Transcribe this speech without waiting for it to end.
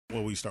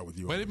Well, we start with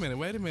you. Wait a minute.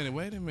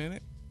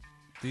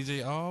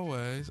 DJ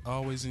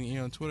Alwayz in the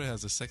ear on Twitter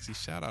has a sexy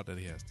shout out that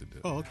he has to do.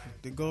 Oh, okay.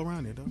 Then go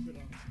around it, though.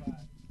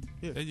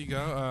 Yeah. There you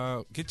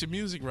go. Get your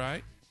music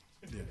right.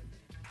 Yeah.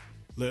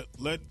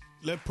 Let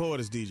Poet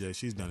as DJ.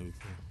 She's done it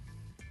before.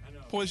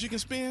 Poet, you can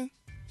spin?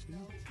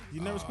 You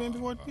never spin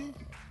before, P?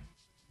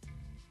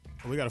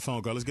 Oh, we got a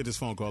phone call. Let's get this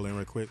phone call in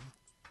real quick.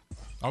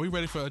 Are we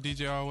ready for a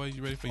DJ Alwayz?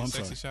 You ready for your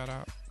sexy shout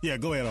out? Yeah,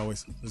 go ahead,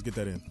 Alwayz. Let's get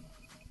that in.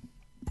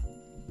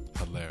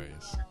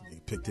 Hilarious. You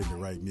picked in the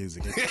right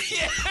music.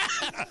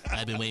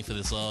 I've been waiting for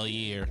this all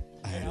year.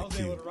 I was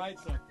able to write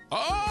something.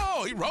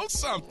 Oh, he wrote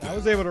something. I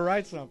was able to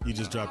write something. You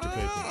just dropped your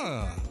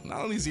paper.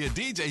 Not only is he a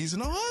DJ, he's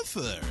an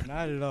author.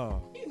 Not at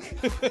all.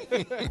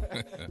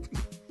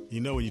 You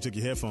know when you took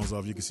your headphones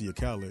off, you can see your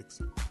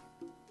cowlicks.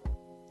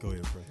 Go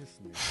ahead, Fred.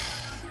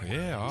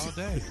 Yeah, all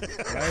day.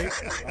 Right?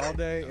 All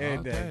day,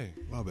 every day.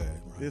 My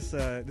bad.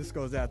 Right. This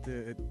goes out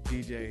to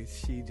DJ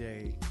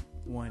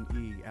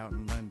CJ1E out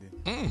in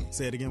London.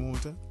 Say it again one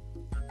more time.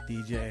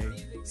 DJ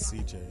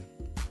CJ.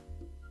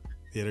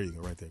 Yeah, there you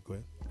go. Right there. Go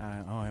ahead.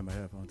 I don't have my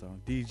headphones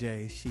on.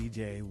 DJ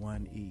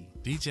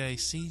CJ1E. DJ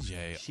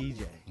CJ.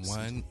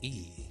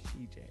 1E.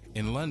 CJ.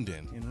 In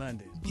London.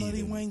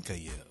 Bloody wanker,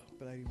 yeah.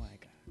 Bloody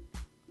wanker.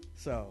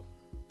 So,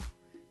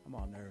 I'm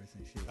all nervous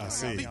and shit. I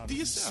see. Be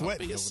yourself.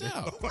 Be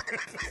yourself.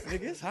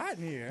 Nigga, it's hot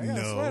in here. I got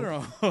a sweater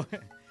on.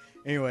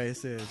 Anyway, it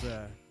says,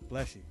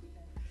 bless you.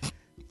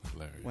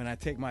 Hilarious. When I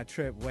take my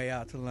trip way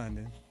out to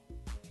London,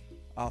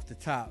 off the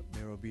top,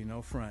 there will be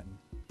no fronting.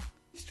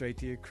 Straight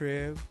to your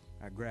crib,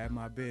 I grab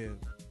my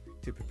bib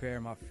to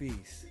prepare my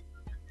feast.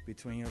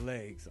 Between your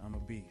legs, I'm a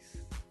beast.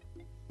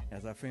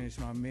 As I finish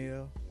my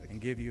meal and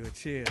give you a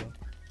chill,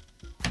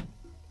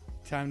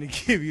 time to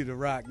give you the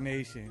Rock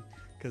Nation,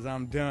 because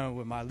I'm done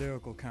with my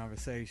lyrical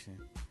conversation.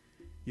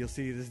 You'll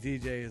see this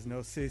DJ is no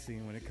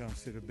sissy when it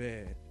comes to the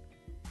bed.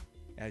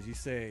 As you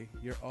say,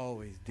 you're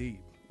always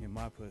deep in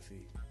my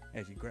pussy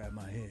as you grab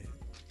my head.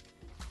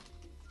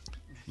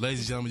 Ladies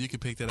and gentlemen, you can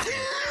pick that up at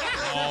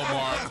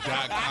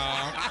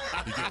Hallmark.com.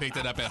 You can pick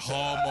that up at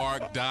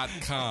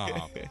Hallmark.com.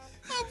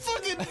 I'm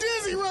fucking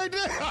dizzy right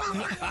now.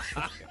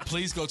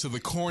 Please go to the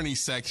corny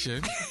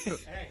section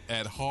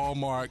at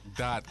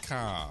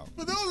Hallmark.com.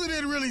 For those who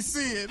didn't really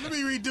see it, let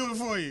me redo it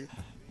for you.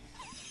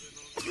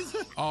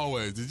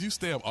 Always. Did you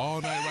stay up all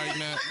night right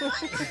now?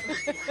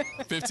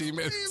 15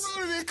 minutes.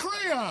 You wrote it in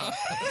crayon.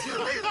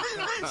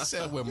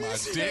 Said with my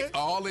dick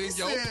all in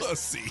your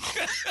pussy.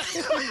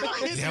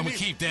 Yeah, I'm going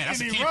to keep that.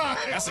 That's a keeper.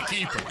 That's a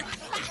keeper.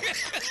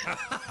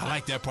 I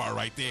like that part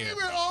right there.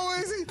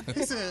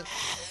 He said,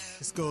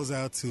 this goes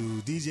out to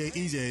DJ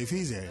EJ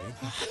PJ.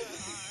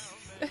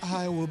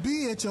 I will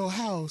be at your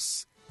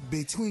house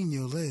between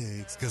your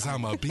legs. Because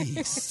I'm a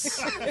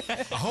beast.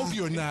 I hope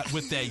you're not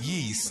with that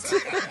yeast.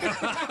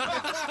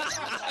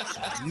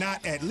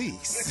 Not at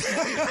least.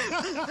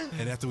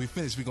 And after we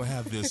finish, we're going to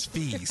have this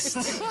feast.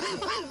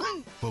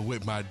 But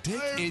with my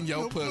dick in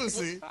your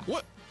pussy.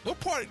 What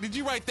part? Did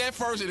you write that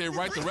first and then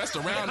write the rest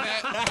around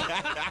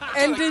that?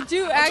 And did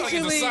you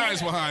actually the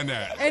science behind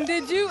that? And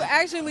did you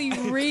actually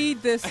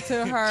read this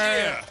to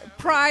her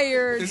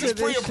prior is to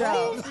this the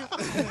show?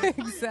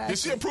 Exactly. Did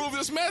she approve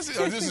this message,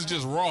 or this is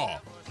just raw?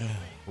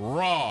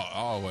 Raw,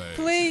 always.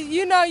 Please,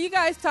 you know, you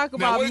guys talk Now,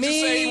 about what did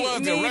you say he me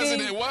was? The needing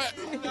resident what?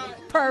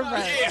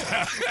 pervert.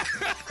 Yeah.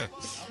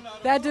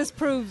 That just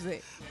proves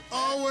it.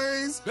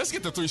 Always. Let's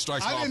get the 3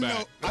 strikes law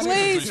back.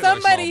 Please,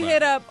 somebody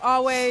hit up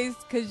Alwayz,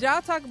 because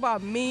y'all talk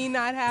about me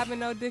not having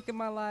no dick in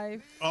my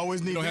life.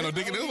 Always need. You don't have no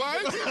dick in his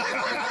life?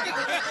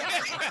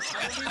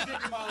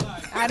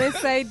 I didn't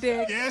say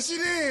dick. Yes, you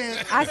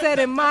did. I said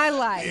in my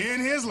life. In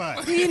his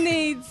life. He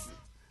needs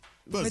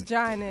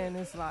vagina in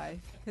his life.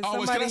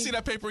 Alwayz, can I see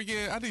that paper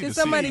again? I need to see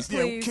somebody it.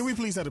 please. Yeah, can we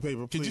please have the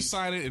paper? Please? Could you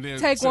sign it and then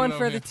take send one it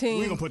for over the here? team?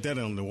 We're going to put that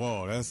on the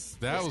wall.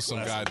 That was some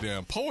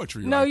goddamn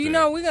poetry No, right you there.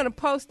 know, we're going to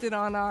post it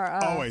on our...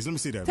 Always, let me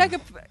see that. Take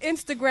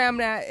Instagram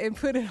that and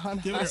put it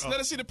on. Let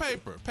us see the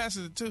paper. Pass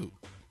it to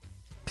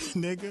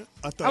nigga.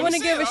 I want to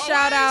give a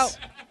shout out.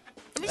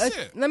 Let me see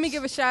it. Let me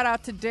give a shout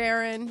out to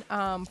Darren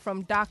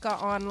from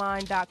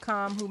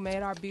DACAonline.com who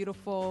made our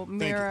beautiful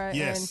mirror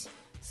and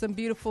some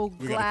beautiful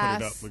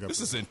glass This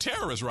is in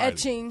terrorist writing.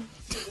 etching.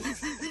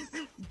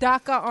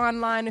 DACA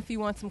Online if you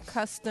want some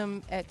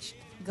custom etched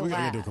glass. We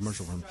got to do a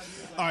commercial for him.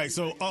 All right,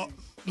 so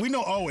we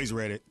know Alwayz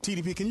read it.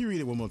 TDP, can you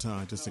read it one more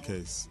time just in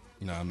case?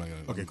 No, I'm not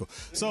going to. Okay, cool.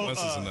 So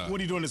what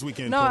are you doing this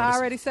weekend? No, I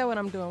already said what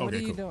I'm doing. Okay, what are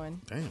you cool. doing?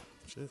 Damn,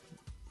 shit.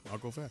 I'll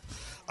go fast.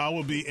 I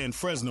will be in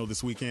Fresno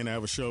this weekend. I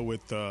have a show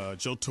with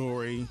Joe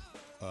Torre.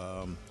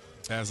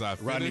 As I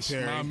finish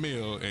my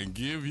meal and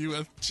give you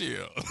a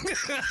chill.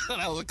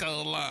 That was a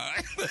cold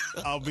line.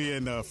 I'll be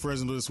in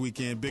Fresno this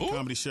weekend. Big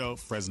comedy show,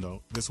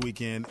 Fresno, this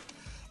weekend.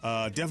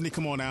 Definitely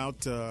come on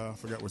out. I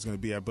forgot where it's going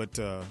to be at, but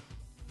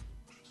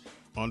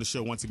on the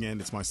show, once again,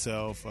 it's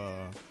myself,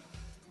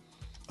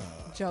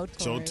 Joe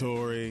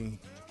Torre,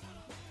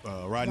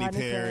 Rodney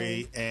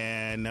Perry,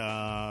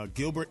 and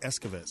Gilbert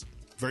Escoves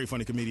Very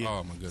funny comedian.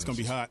 Oh, my goodness. It's going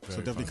to be hot, so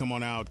definitely come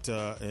on out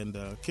and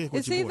kick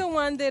with Is your he boy. the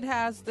one that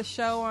has the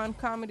show on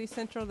Comedy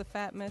Central, the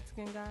fat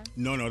Mexican guy?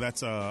 No,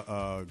 that's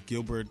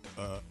Gilbert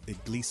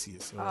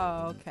Iglesias.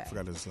 Oh, okay. I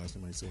forgot his last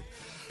name. I said.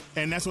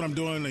 And that's what I'm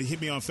doing.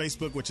 Hit me on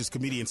Facebook, which is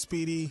Comedian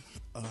Speedy.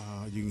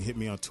 You can hit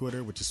me on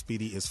Twitter, which is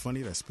Speedy is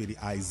Funny. That's Speedy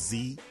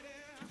IZ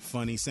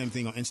Funny. Same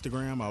thing on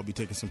Instagram. I'll be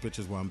taking some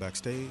pictures while I'm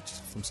backstage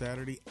from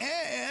Saturday.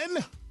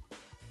 And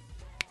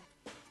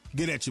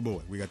get at your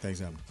boy. We got things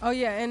happening. Oh,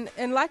 yeah,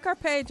 and like our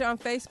page on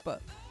Facebook,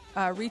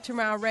 Reach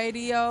Around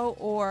Radio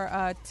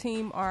or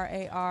Team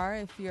RAR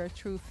if you're a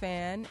true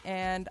fan.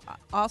 And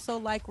also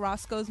like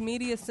Roscoe's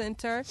Media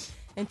Center.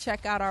 And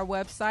check out our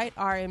website,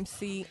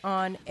 rmconair.com.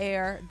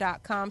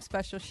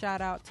 Special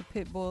shout out to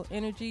Pitbull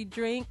Energy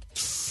Drink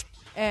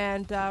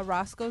and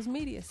Roscoe's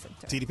Media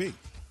Center. TDP.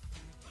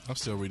 I'm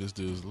still reading this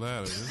dude's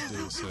letter. This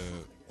dude said,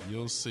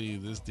 you'll see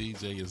this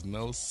DJ is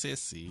no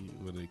sissy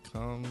when it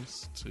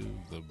comes to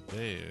the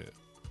bed.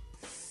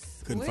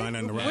 Couldn't find that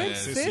in the right.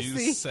 Yes,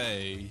 you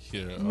say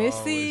you're Missy.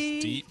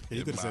 always deep You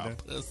in could have said my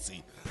that.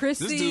 pussy.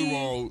 Prissy. This dude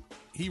wrote,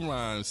 he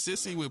rhymes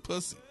sissy with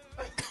pussy.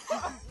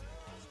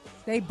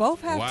 They both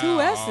have Wow. 2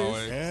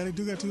 S's. Yeah, they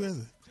do got 2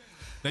 S's.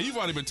 Now, you've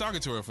already been talking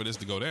to her for this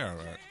to go down,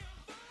 right?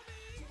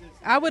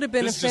 I would have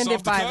been This is just offended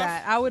off the by cuff?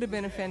 that. I would have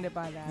been offended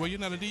by that. Well, you're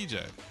not a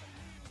DJ.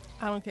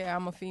 I don't care.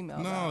 I'm a female.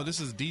 No, though. this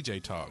is DJ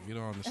talk. You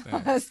don't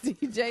understand. That's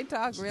DJ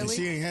talk, And really?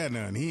 she ain't had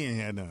none. He ain't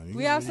had none.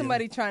 We have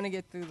somebody trying to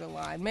get through the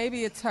line.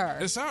 Maybe it's her.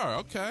 It's her,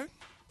 okay.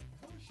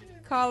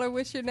 Caller,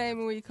 what's your name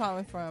and where you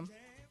calling from?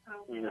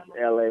 It's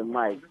L.A.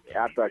 Mike.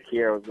 I thought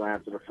Kiera was going to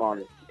answer the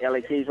phone.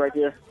 L.A. Keys right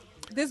there?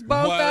 This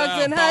Bone What Thugs up,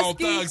 and Bone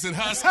Husky. Thugs and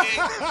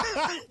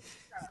Husky?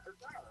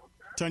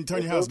 Turn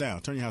your house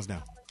down. Turn your house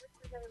down.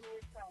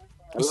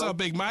 What's up,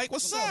 Big Mike?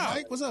 What's up?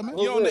 Mike, what's up, man?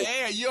 You on the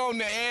air. You on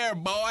the air,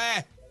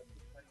 boy.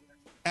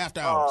 After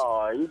hours.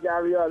 Oh, you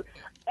got me on.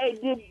 Hey,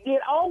 did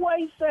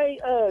Alwayz say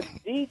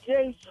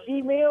DJ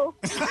She-Mill?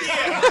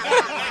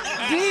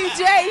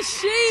 DJ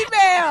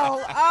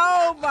She-Mail.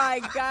 Oh, my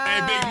God.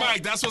 Hey, Big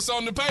Mike, that's what's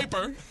on the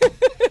paper.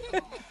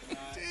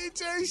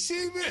 DJ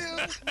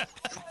She-Mill.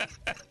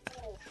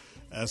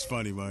 That's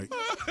funny, Mike.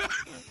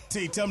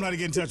 T, tell them how to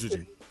get in touch with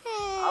you.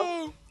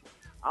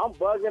 I'm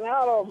bugging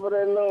out over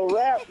that little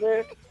rap,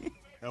 man.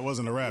 That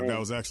wasn't a rap. That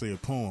was actually a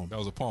poem. That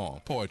was a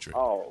poem, poetry.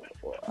 Oh,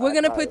 boy. We're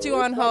going to put you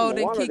on hold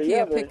and One or the Kiki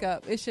will other. pick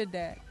up. It's your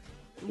dad.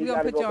 You We're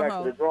got going to to put go you on back to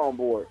the hold. drawing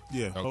board.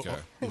 Yeah. Okay.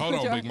 Oh, Hold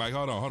on, Put Big Mike.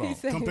 Hold on. He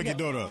said, come pick your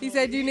daughter up. He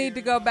said you need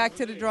to go back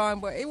to the drawing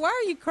board. Why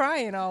are you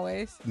crying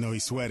always? No,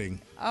 he's sweating.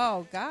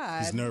 Oh, God.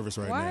 He's nervous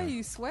right Why now. are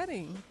you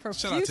sweating Shout out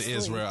to profusely?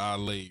 Israel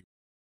Ali.